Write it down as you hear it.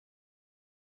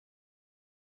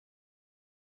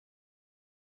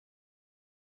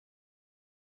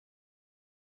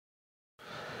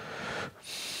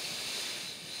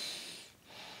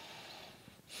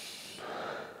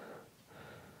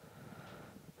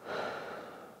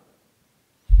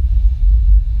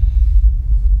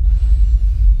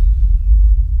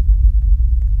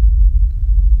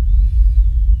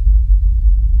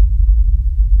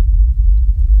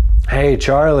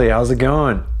Charlie, how's it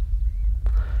going?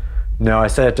 No, I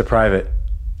set it to private.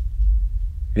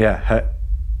 Yeah,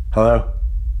 hello?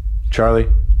 Charlie?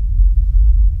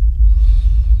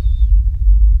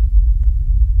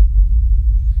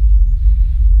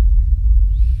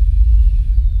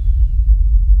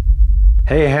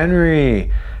 Hey,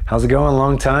 Henry, how's it going?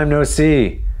 Long time no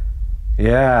see.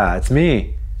 Yeah, it's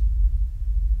me.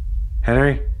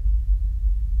 Henry?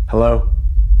 Hello?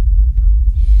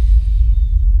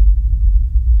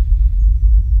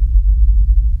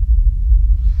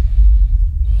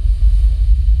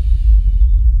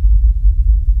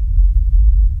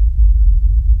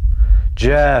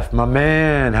 Jeff, my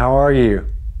man, how are you?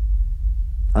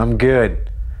 I'm good.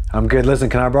 I'm good.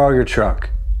 Listen, can I borrow your truck?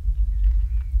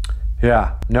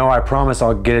 Yeah, no, I promise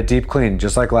I'll get it deep clean,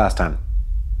 just like last time.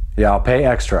 Yeah, I'll pay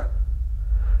extra.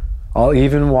 I'll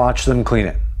even watch them clean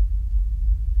it.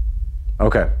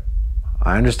 Okay,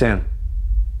 I understand.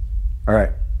 All right,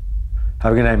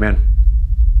 have a good night, man.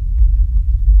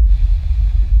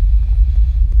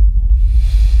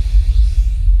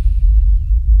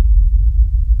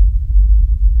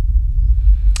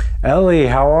 Ellie,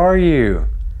 how are you?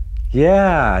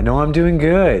 Yeah, no, I'm doing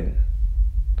good.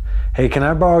 Hey, can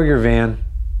I borrow your van?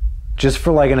 Just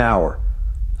for like an hour.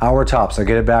 Hour tops, I'll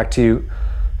get it back to you.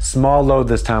 Small load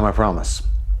this time, I promise.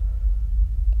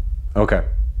 Okay.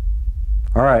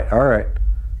 All right, all right.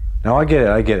 No, I get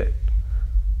it.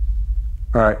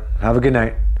 All right, have a good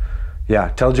night. Yeah,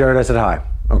 tell Jared I said hi.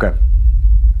 Okay.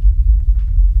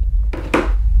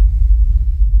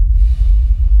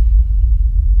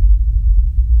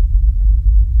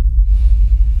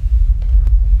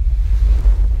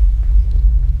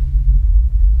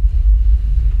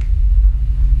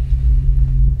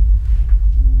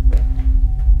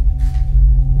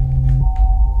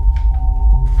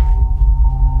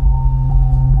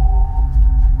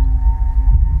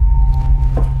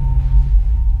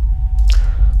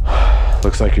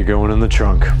 Looks like you're going in the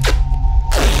trunk.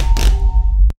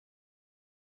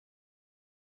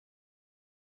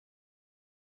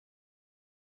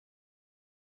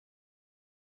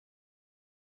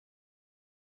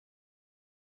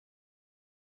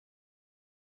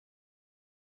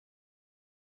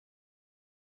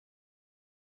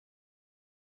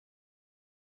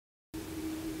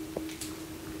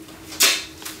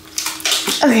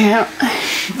 Okay.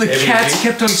 The cats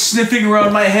kept on sniffing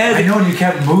around my head. I know, and you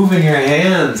kept moving your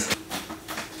hands.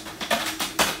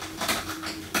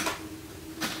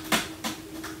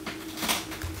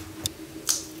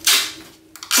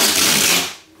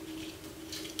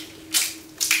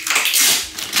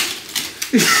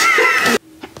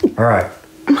 All right.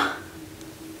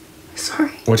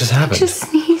 Sorry. What just happened? I just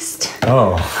sneezed.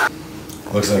 Oh.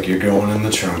 Looks like you're going in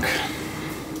the trunk.